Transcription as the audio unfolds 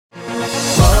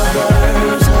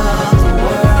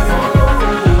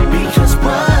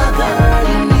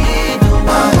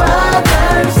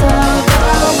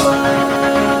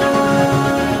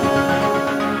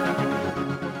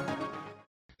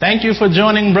Thank you for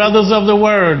joining Brothers of the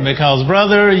Word, because,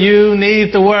 brother, you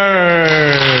need the Word.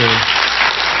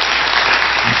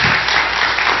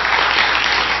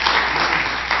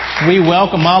 We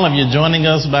welcome all of you joining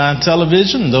us by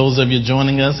television, those of you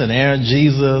joining us at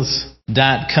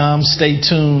airjesus.com. Stay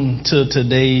tuned to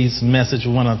today's message.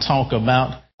 We want to talk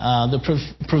about the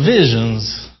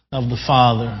provisions of the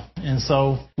Father. And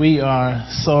so we are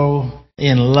so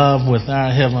in love with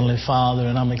our Heavenly Father,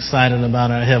 and I'm excited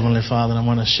about our Heavenly Father, and I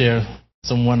want to share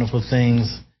some wonderful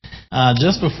things.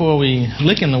 Just before we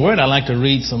look in the Word, I'd like to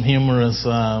read some humorous,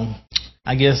 I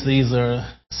guess these are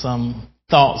some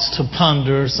thoughts to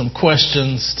ponder, some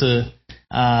questions to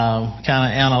kind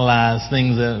of analyze,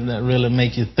 things that really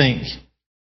make you think.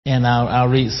 And I'll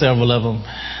read several of them.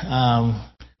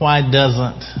 Why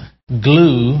doesn't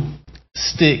glue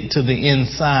stick to the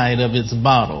inside of its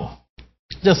bottle?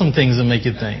 Just some things that make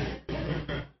you think.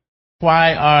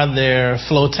 Why are there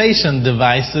flotation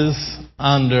devices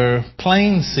under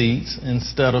plane seats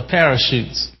instead of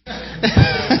parachutes?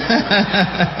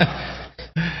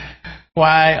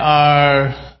 Why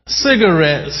are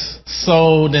cigarettes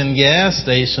sold in gas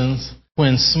stations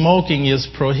when smoking is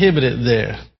prohibited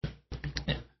there?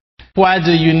 Why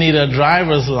do you need a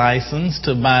driver's license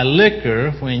to buy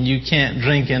liquor when you can't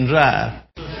drink and drive?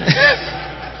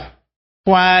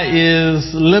 Why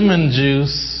is lemon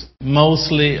juice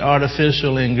mostly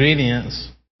artificial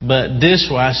ingredients, but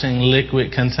dishwashing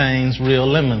liquid contains real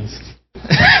lemons?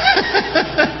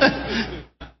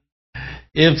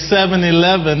 If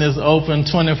 7-Eleven is open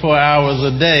 24 hours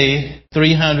a day,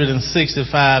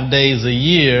 365 days a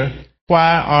year,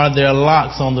 why are there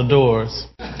locks on the doors?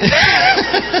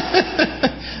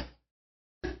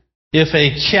 If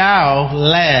a cow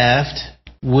laughed,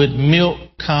 would milk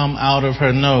come out of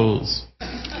her nose?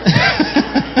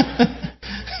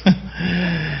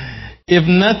 If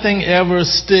nothing ever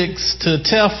sticks to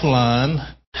Teflon,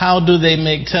 how do they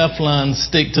make Teflon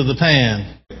stick to the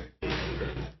pan?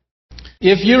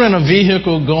 If you're in a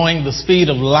vehicle going the speed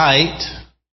of light,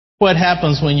 what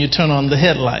happens when you turn on the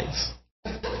headlights?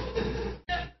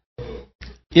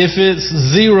 If it's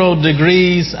 0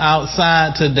 degrees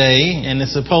outside today and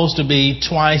it's supposed to be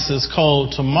twice as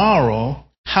cold tomorrow,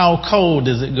 how cold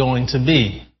is it going to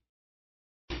be?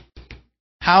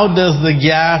 How does the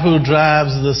guy who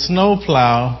drives the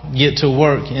snowplow get to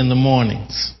work in the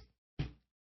mornings?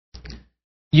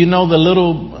 You know the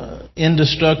little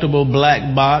indestructible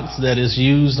black box that is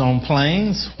used on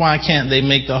planes? Why can't they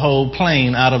make the whole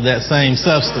plane out of that same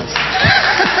substance?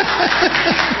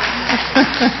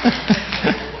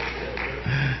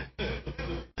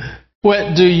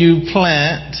 What do you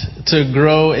plant to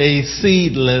grow a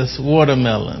seedless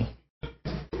watermelon?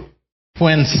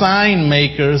 When sign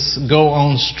makers go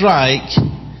on strike,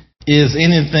 is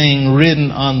anything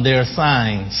written on their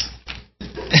signs?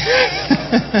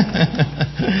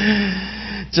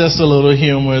 Just a little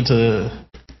humor to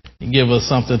give us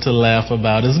something to laugh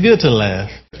about. It's good to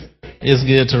laugh. It's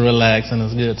good to relax, and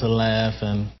it's good to laugh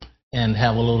and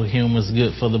have a little humor. It's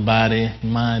good for the body,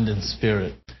 mind, and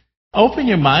spirit. Open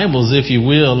your Bibles, if you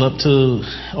will,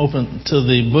 open to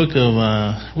the book of,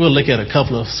 we'll look at a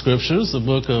couple of scriptures. The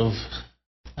book of,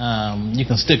 you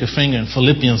can stick a finger in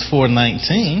Philippians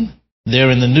 4:19. There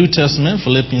in the New Testament,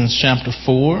 Philippians chapter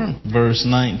 4, verse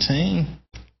 19.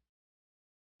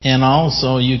 And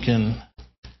also you can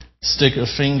stick a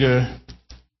finger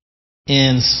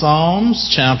in Psalms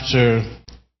chapter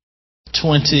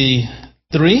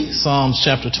 23. Psalms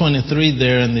chapter 23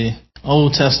 there in the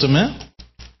Old Testament.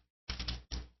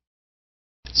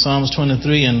 Psalms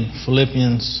 23 and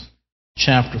Philippians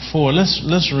chapter 4.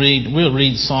 Let's read. We'll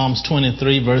read Psalms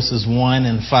 23 verses 1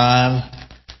 and 5.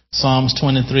 Psalms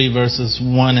 23 verses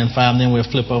 1 and 5. Then we'll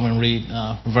flip over and read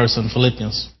a verse in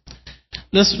Philippians.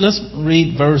 Let's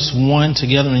read verse 1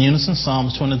 together in unison.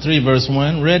 Psalms 23 verse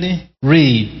 1. Ready?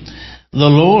 Read. The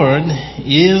Lord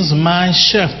is my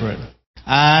shepherd.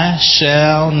 I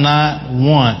shall not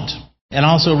want. And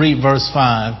also read verse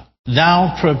 5.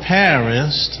 Thou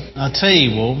preparest a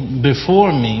table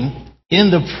before me in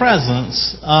the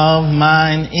presence of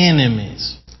mine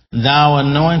enemies. Thou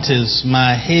anointest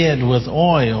my head with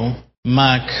oil,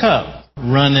 my cup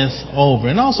runneth over.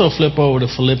 And also flip over to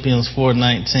Philippians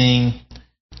 4:19.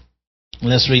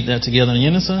 Let's read that together in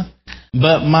unison.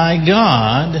 But my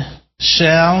God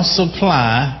shall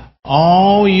supply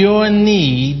all your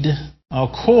need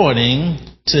according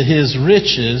to his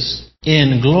riches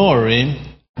in glory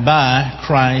by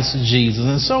Christ Jesus.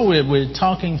 And so we're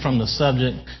talking from the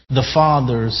subject, the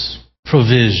Father's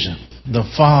provision. The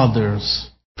Father's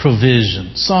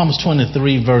provision. Psalms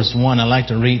 23 verse 1, I'd like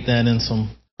to read that in some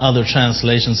other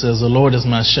translation says, the Lord is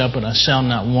my shepherd, I shall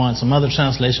not want. Some other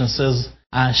translation says,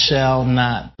 I shall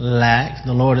not lack.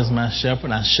 The Lord is my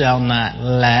shepherd, I shall not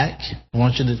lack. I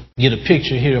want you to get a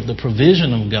picture here of the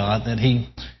provision of God, that He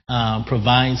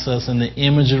provides us in the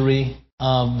imagery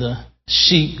of the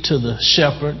sheep to the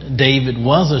shepherd. David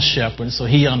was a shepherd, so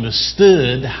he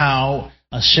understood how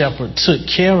a shepherd took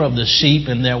care of the sheep,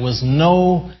 and there was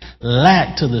no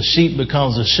lack to the sheep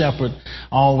because the shepherd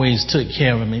always took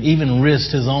care of him. He even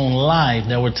risked his own life.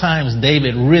 There were times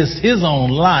David risked his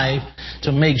own life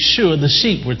to make sure the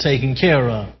sheep were taken care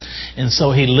of. And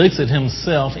so he looks at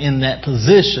himself in that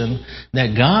position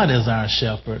that God is our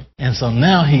shepherd. And so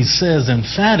now he says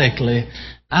emphatically,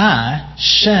 I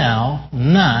shall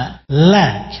not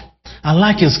lack. I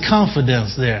like his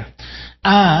confidence there.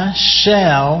 I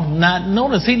shall not.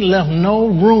 Notice he left no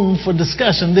room for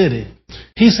discussion, did he?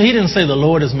 He didn't say the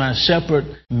Lord is my shepherd,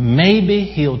 maybe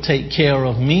He'll take care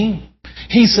of me.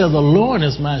 He said the Lord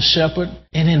is my shepherd,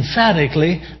 and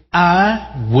emphatically,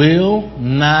 I will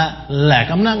not lack.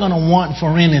 I'm not going to want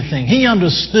for anything. He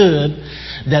understood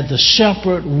that the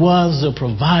shepherd was the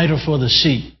provider for the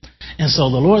sheep. And so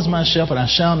the Lord is my shepherd, I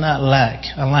shall not lack.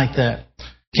 I like that.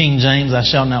 King James, I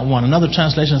shall not want. Another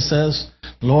translation says,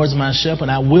 the Lord is my shepherd,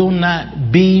 I will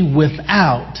not be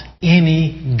without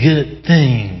any good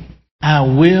thing. I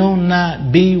will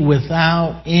not be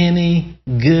without any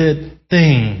good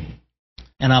thing.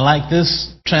 And I like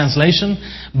this translation.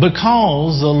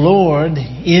 Because the Lord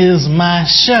is my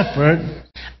shepherd,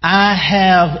 I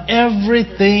have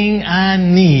everything I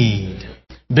need.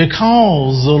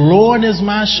 Because the Lord is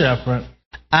my shepherd,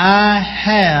 I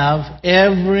have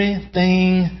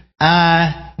everything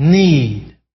I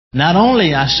need. Not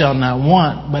only I shall not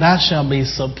want, but I shall be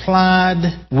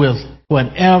supplied with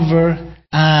whatever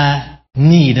I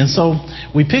need. And so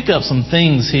we pick up some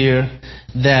things here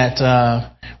that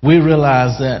we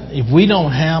realize that if we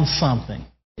don't have something,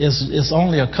 it's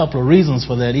only a couple of reasons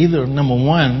for that. Either, number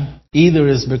one,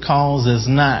 is because it's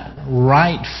not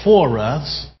right for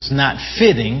us, it's not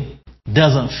fitting,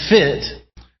 doesn't fit.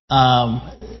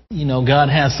 God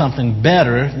has something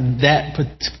better. That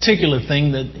particular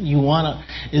thing that you want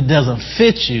it doesn't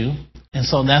fit you. And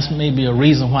so that's maybe a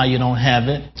reason why you don't have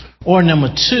it. Or number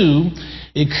two,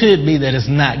 it could be that it's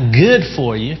not good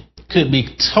for you. Could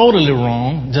be totally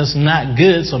wrong, just not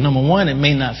good. So number one, it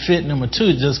may not fit. Number two,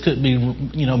 it just could be,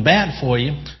 bad for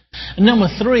you. And number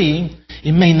three,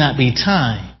 it may not be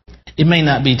time. It may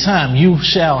not be time. You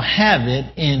shall have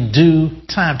it in due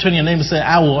time. Turn to your neighbor and say,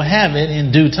 I will have it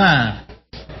in due time.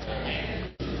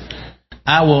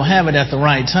 I will have it at the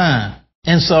right time.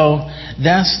 And so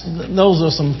those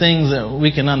are some things that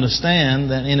we can understand,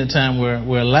 that anytime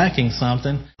we're lacking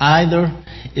something, either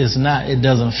it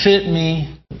doesn't fit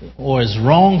me, or it's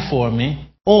wrong for me,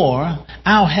 or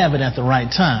I'll have it at the right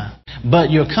time. But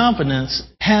your confidence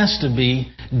has to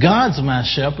be, God's my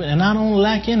shepherd and I don't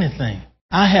lack anything.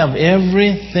 I have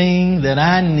everything that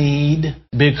I need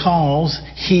because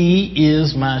He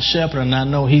is my shepherd, and I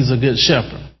know He's a good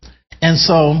shepherd. And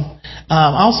so,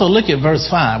 also look at verse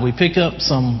 5. We pick up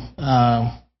some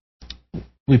of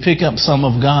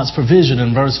God's provision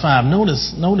in verse 5.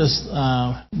 Notice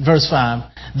verse 5.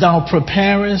 Thou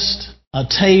preparest a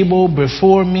table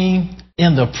before me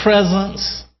in the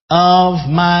presence of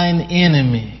mine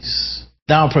enemies.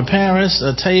 Thou preparest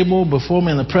a table before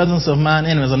me in the presence of mine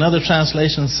enemies. Another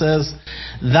translation says,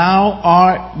 Thou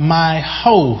art my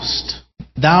host.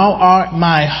 Thou art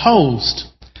my host,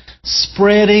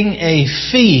 spreading a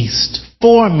feast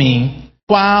for me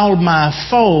while my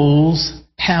foes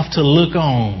have to look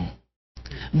on.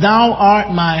 Thou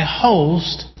art my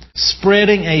host,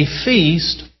 spreading a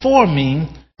feast for me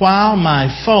while my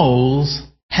foes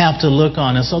have to look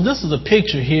on. And so this is a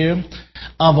picture here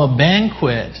of a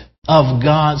banquet of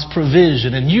God's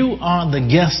provision. And you are the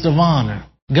guest of honor.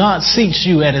 God seats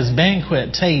you at His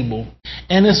banquet table.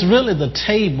 And it's really the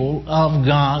table of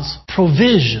God's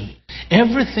provision.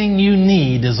 Everything you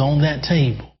need is on that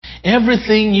table.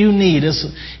 Everything you need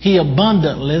He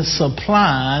abundantly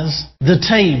supplies the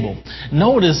table.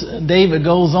 Notice David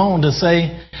goes on to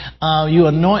say, you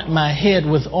anoint my head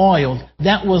with oil.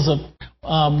 That was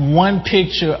one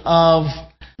picture of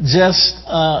just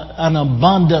an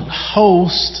abundant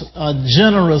host, a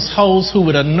generous host who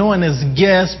would anoint his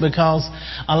guests, because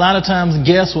a lot of times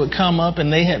guests would come up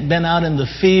and they had been out in the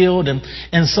field, and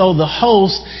so the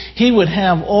host, he would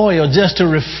have oil just to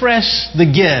refresh the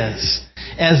guests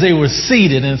as they were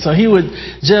seated. And so he would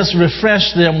just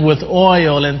refresh them with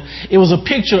oil. And it was a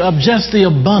picture of just the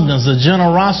abundance, the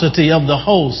generosity of the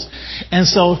host. And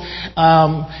so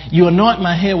you anoint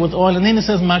my head with oil. And then it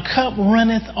says, my cup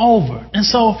runneth over. And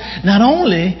so not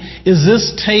only is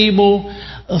this table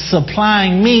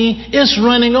supplying me, it's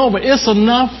running over. It's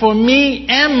enough for me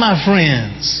and my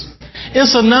friends.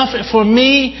 It's enough for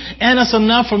me, and it's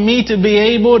enough for me to be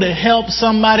able to help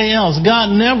somebody else. God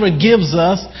never gives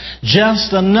us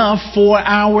just enough for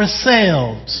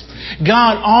ourselves.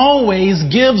 God always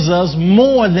gives us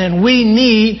more than we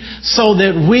need so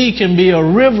that we can be a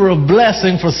river of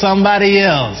blessing for somebody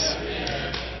else.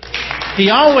 He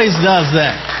always does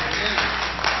that.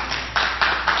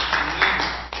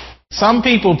 Some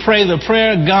people pray the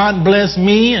prayer, God bless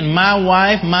me and my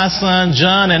wife, my son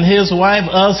John and his wife,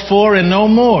 us four and no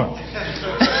more.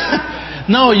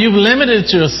 No, you've limited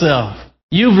yourself.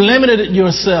 You've limited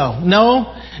yourself.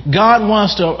 No, God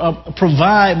wants to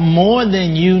provide more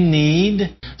than you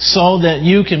need so that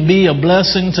you can be a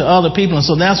blessing to other people. And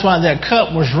so that's why that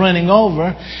cup was running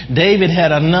over. David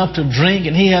had enough to drink,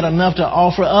 and he had enough to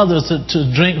offer others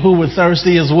to drink who were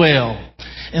thirsty as well.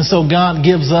 And so God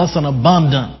gives us an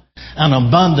abundant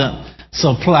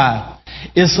supply.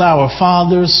 It's our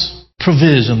Father's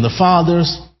provision, the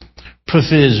Father's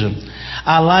provision.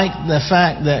 I like the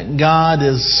fact that God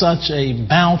is such a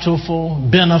bountiful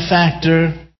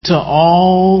benefactor to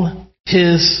all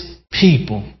His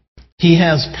people. He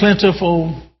has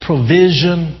plentiful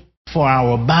provision for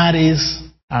our bodies,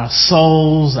 our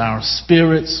souls, our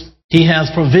spirits. He has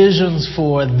provisions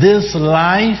for this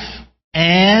life,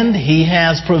 and He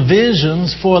has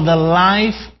provisions for the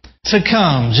life to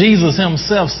come. Jesus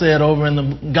Himself said over in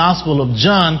the Gospel of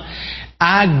John,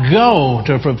 I go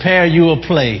to prepare you a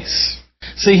place.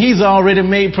 See, He's already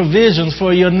made provisions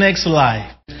for your next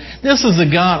life. This is the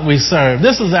God we serve.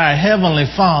 This is our Heavenly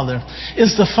Father.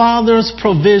 It's the Father's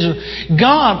provision.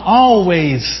 God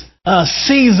always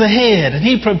sees ahead, and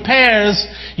He prepares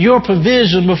your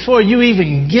provision before you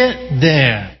even get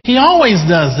there. He always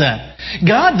does that.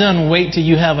 God doesn't wait till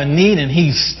you have a need and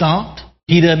He's stumped.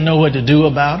 He doesn't know what to do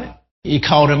about it. He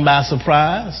caught him by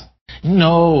surprise.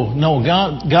 No.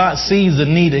 God sees the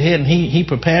need ahead, and He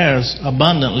prepares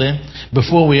abundantly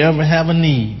before we ever have a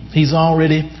need. He's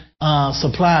already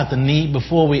supplied the need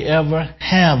before we ever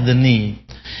have the need.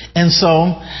 And so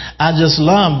I just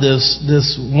love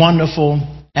this wonderful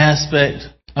aspect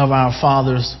of our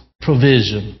Father's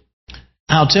provision.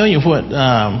 I'll tell you what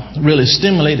really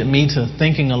stimulated me to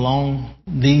thinking along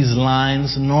these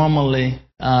lines. Normally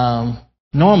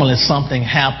something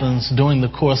happens during the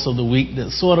course of the week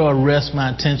that sort of arrests my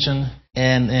attention,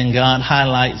 and God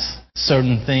highlights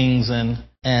certain things, and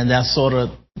that's sort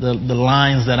of the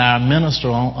lines that I minister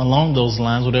on along those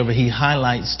lines, whatever He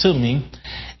highlights to me.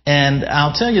 And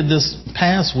I'll tell you, this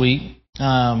past week,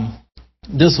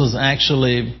 this was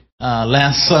actually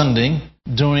last Sunday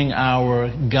during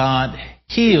our God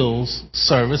Heals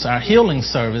service, our healing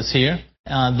service here.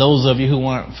 Those of you who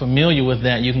aren't familiar with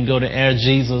that, you can go to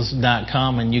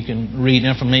airjesus.com and you can read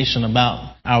information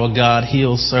about our God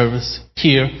Heals service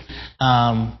here.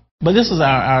 But this is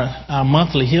our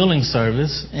monthly healing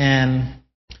service, and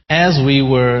as we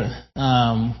were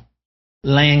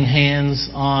laying hands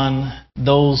on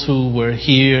those who were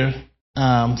here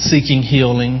seeking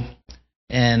healing,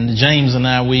 and James and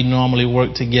I, we normally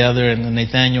work together, and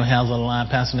Nathaniel has a line,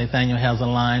 Pastor Nathaniel has a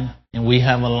line, and we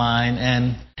have a line.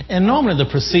 And normally the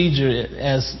procedure,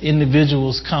 as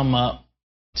individuals come up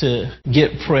to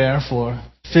get prayer for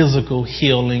physical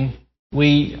healing,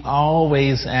 we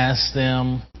always ask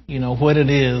them, what it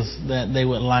is that they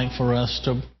would like for us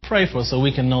to pray for, so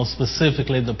we can know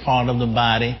specifically the part of the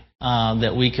body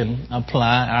that we can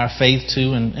apply our faith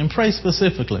to and pray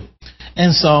specifically.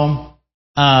 And so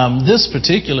this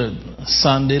particular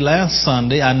Sunday, last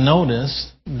Sunday, I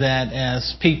noticed that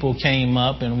as people came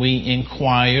up and we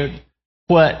inquired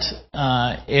what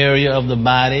area of the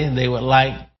body they would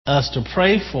like us to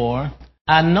pray for,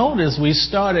 I noticed we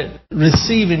started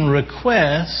receiving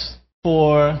requests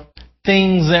for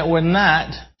things that were not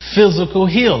physical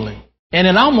healing. And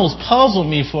it almost puzzled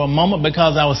me for a moment,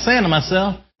 because I was saying to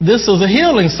myself, this is a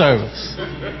healing service.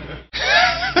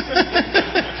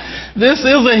 This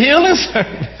is a healing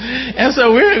service. And so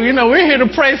we're here to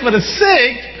pray for the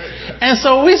sick. And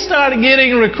so we started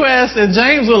getting requests, and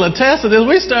James will attest to this.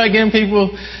 We started getting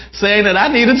people saying that I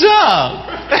need a job.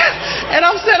 And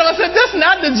I'm saying to myself, that's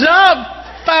not the job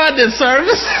finding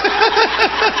service.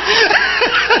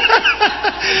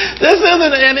 This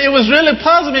isn't, and it was really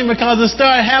puzzling me because it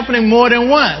started happening more than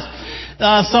once.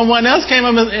 Someone else came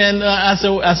up and I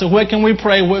said, what can we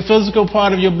pray? What physical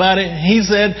part of your body? He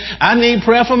said, I need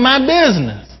prayer for my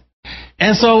business.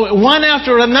 And so one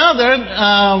after another,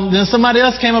 then somebody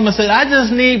else came up and said, I just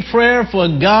need prayer for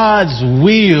God's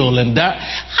will. And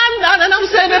I'm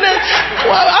saying to them,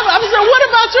 well, I'm saying, what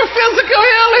about your physical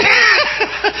healing?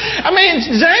 I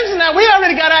mean, James and I, we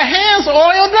already got our hands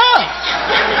oiled up.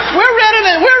 We're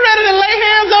ready to lay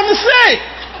hands on the sick.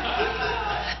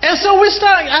 And so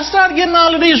I started getting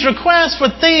all of these requests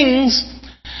for things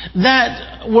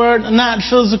that were not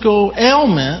physical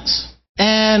ailments.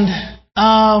 And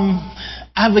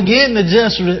I began to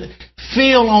just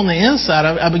feel on the inside.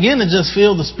 I began to just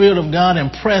feel the Spirit of God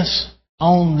impress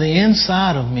on the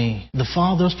inside of me the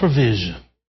Father's provision.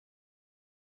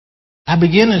 I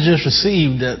began to just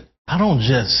receive that I don't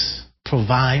just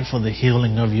provide for the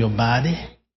healing of your body.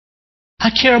 I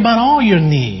care about all your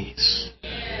needs.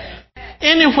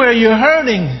 Anywhere you're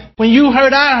hurting, when you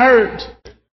hurt, I hurt.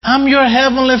 I'm your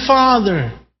Heavenly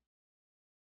Father.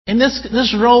 And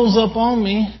this rose up on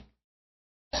me.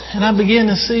 And I began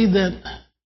to see that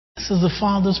this is the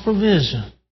Father's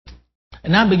provision.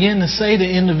 And I began to say to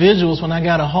individuals when I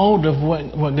got a hold of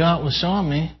what God was showing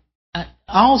me,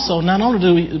 also, not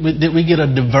only did we get a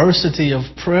diversity of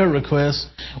prayer requests,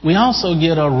 we also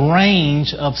get a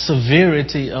range of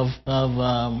severity of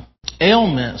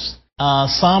ailments.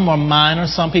 Some are minor.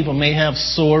 Some people may have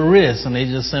sore wrists, and they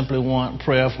just simply want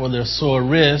prayer for their sore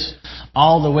wrists,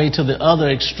 all the way to the other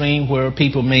extreme where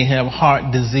people may have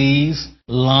heart disease,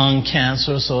 lung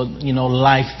cancer, so,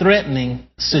 life-threatening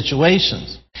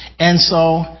situations. And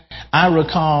so I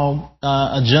recall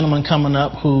a gentleman coming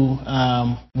up who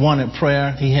wanted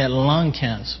prayer. He had lung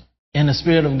cancer. And the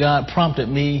Spirit of God prompted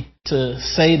me to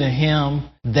say to him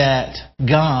that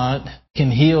God can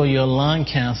heal your lung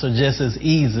cancer just as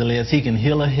easily as He can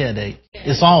heal a headache.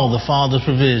 It's all the Father's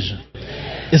provision.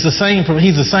 It's the same.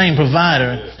 He's the same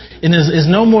provider. And it's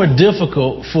no more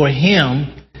difficult for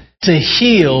Him to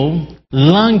heal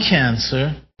lung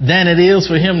cancer than it is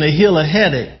for Him to heal a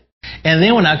headache. And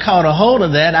then when I caught a hold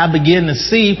of that, I began to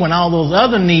see when all those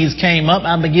other needs came up,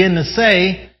 I began to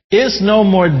say, it's no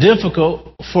more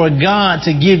difficult for God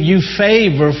to give you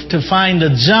favor to find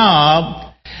a job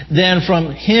than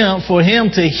for Him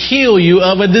to heal you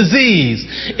of a disease.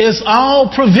 It's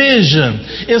all provision.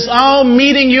 It's all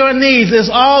meeting your needs. It's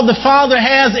all the Father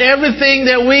has everything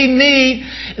that we need.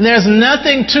 And there's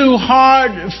nothing too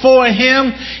hard for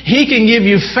Him. He can give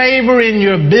you favor in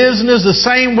your business the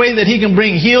same way that He can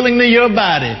bring healing to your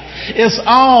body. It's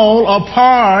all a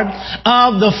part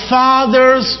of the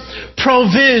Father's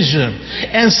provision.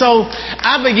 And so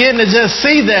I begin to just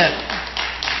see that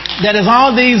is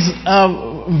all these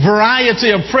variety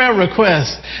of prayer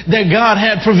requests that God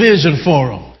had provision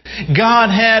for them. God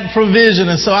had provision.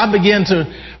 And so I began to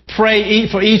pray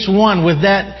for each one with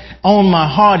that on my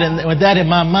heart and with that in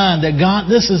my mind, that God,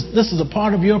 this is a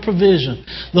part of your provision.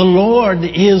 The Lord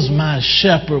is my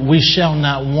shepherd. We shall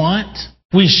not want.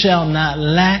 We shall not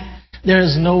lack. There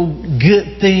is no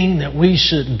good thing that we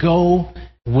should go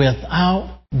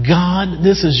without. God,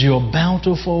 this is your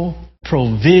bountiful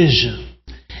provision.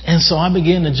 And so I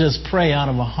began to just pray out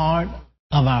of a heart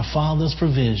of our Father's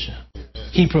provision.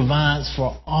 He provides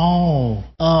for all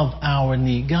of our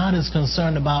need. God is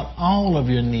concerned about all of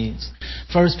your needs.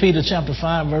 1 Peter chapter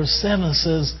 5 verse 7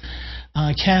 says,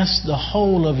 cast the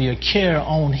whole of your care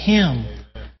on Him,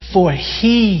 for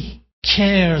He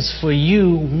cares for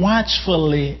you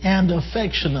watchfully and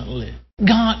affectionately.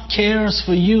 God cares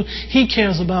for you. He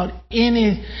cares about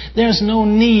there's no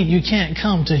need you can't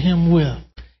come to Him with.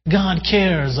 God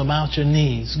cares about your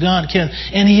needs. God cares,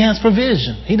 and He has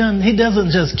provision. He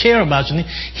doesn't just care about your needs.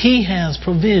 He has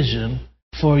provision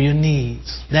for your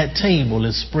needs. That table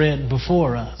is spread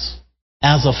before us.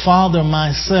 As a father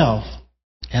myself,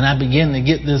 and I begin to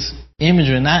get this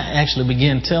imagery, and I actually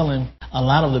began telling a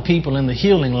lot of the people in the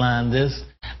healing line this,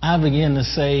 I began to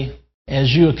say,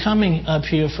 as you're coming up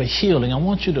here for healing, I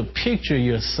want you to picture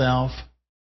yourself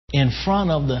in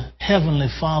front of the Heavenly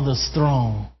Father's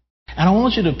throne. And I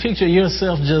want you to picture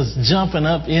yourself just jumping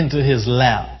up into His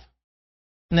lap.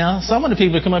 Now, some of the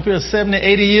people that come up here are 70,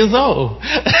 80 years old.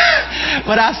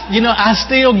 But I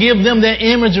still give them that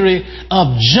imagery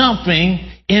of jumping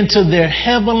into their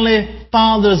Heavenly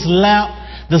Father's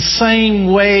lap the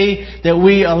same way that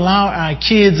we allow our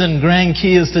kids and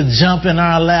grandkids to jump in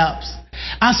our laps.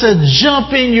 I said,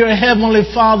 jump in your Heavenly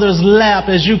Father's lap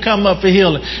as you come up for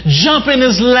healing. Jump in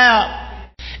His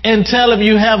lap and tell Him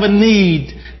you have a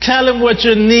need. Tell Him what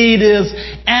your need is.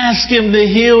 Ask Him to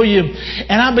heal you.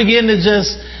 And I begin to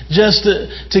just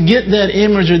to get that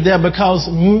imagery there, because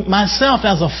myself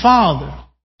as a father,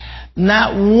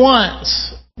 not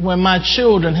once when my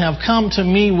children have come to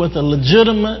me with a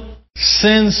legitimate,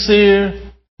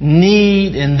 sincere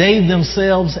need, and they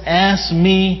themselves ask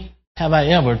me, have I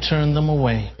ever turned them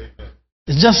away?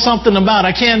 It's just something about it.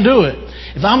 I can't do it.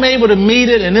 If I'm able to meet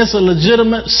it and it's a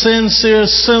legitimate, sincere,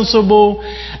 sensible,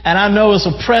 and I know it's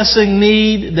a pressing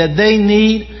need that they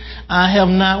need, I have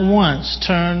not once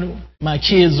turned my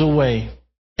kids away.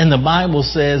 And the Bible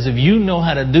says if you know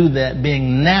how to do that,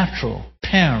 being natural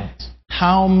parents,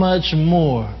 how much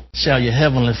more shall your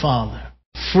Heavenly Father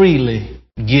freely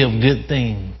give good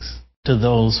things to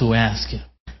those who ask Him?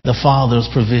 The Father's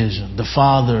provision. The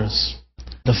Father's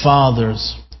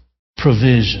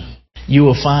provision. You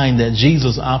will find that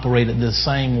Jesus operated the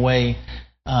same way.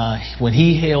 When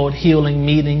He held healing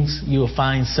meetings, you will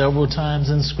find several times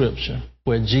in Scripture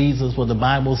where the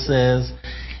Bible says,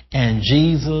 and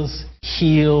Jesus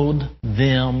healed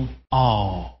them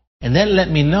all. And that let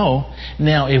me know,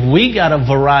 now if we got a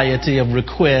variety of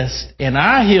requests in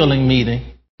our healing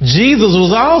meeting, Jesus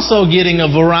was also getting a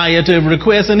variety of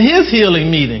requests in His healing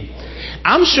meeting.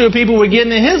 I'm sure people were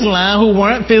getting in His line who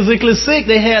weren't physically sick.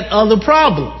 They had other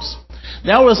problems.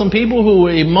 There were some people who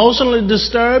were emotionally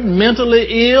disturbed,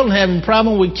 mentally ill, having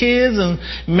problems with kids and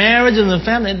marriage and the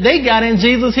family. They got in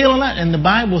Jesus' healing line. And the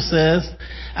Bible says,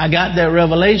 I got that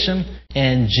revelation,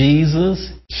 and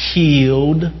Jesus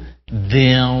healed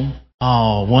them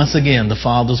all. Once again, the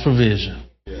Father's provision.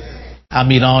 I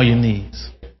meet all your needs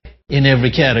in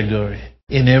every category,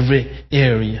 in every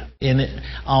area, in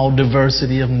all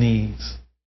diversity of needs.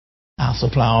 I'll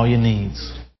supply all your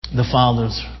needs. The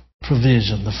Father's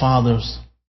provision. The Father's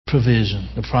provision.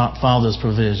 The Father's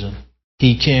provision.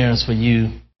 He cares for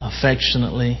you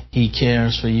affectionately. He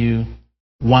cares for you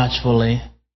watchfully.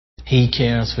 He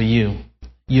cares for you.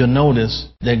 You'll notice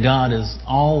that God is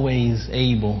always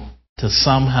able to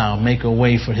somehow make a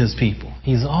way for His people.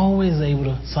 He's always able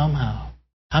to somehow.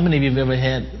 How many of you have ever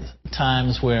had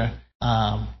times where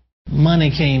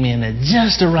money came in at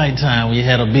just the right time when you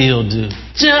had a bill due?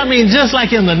 Just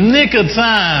like in the nick of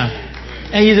time.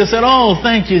 And you just said, oh,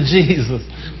 thank you, Jesus.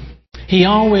 He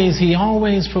always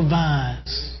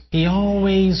provides. He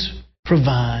always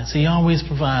provides. He always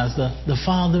provides. The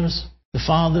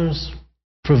Father's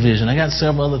provision. I got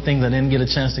several other things I didn't get a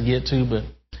chance to get to, but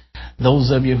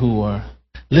those of you who are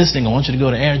listening, I want you to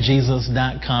go to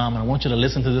airjesus.com, and I want you to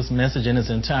listen to this message in its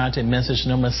entirety, message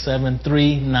number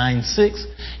 7396.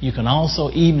 You can also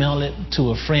email it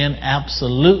to a friend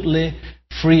absolutely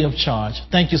free of charge.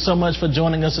 Thank you so much for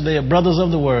joining us today at Brothers of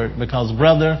the Word, because,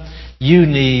 brother, you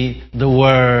need the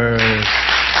Word.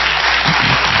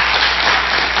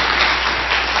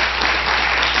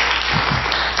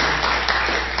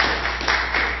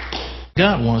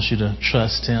 God wants you to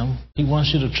trust Him. He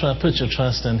wants you to put your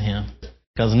trust in Him.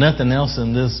 Because nothing else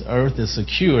in this earth is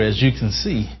secure, as you can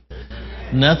see.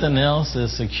 Nothing else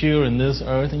is secure in this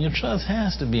earth, and your trust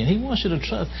has to be. And He wants you to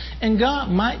trust. And God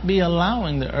might be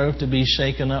allowing the earth to be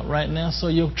shaken up right now so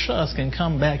your trust can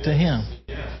come back to Him.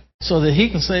 So that He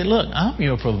can say, look, I'm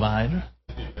your provider.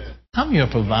 I'm your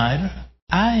provider.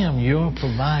 I am your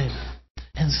provider.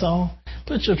 And so,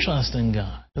 put your trust in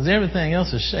God. Because everything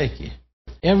else is shaky.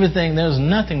 There's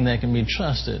nothing that can be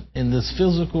trusted in this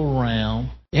physical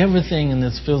realm. Everything in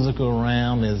this physical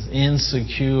realm is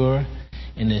insecure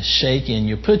and is shaky. And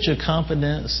you put your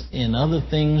confidence in other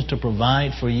things to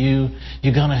provide for you,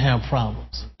 you're going to have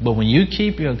problems. But when you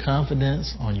keep your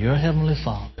confidence on your Heavenly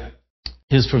Father,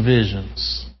 His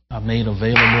provisions are made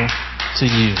available to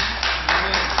you.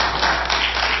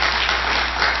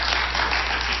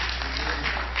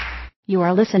 You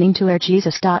are listening to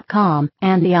airjesus.com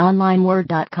and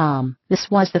theonlineword.com. This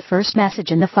was the first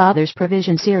message in the Father's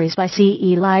Provision series by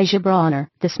C. Elijah Bronner.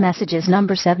 This message is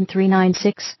number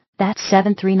 7396. That's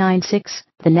 7396.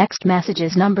 The next message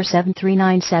is number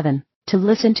 7397. To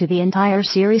listen to the entire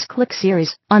series, click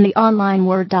Series on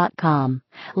theonlineword.com.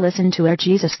 Listen to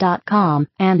airjesus.com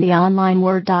and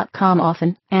theonlineword.com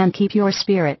often, and keep your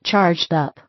spirit charged up.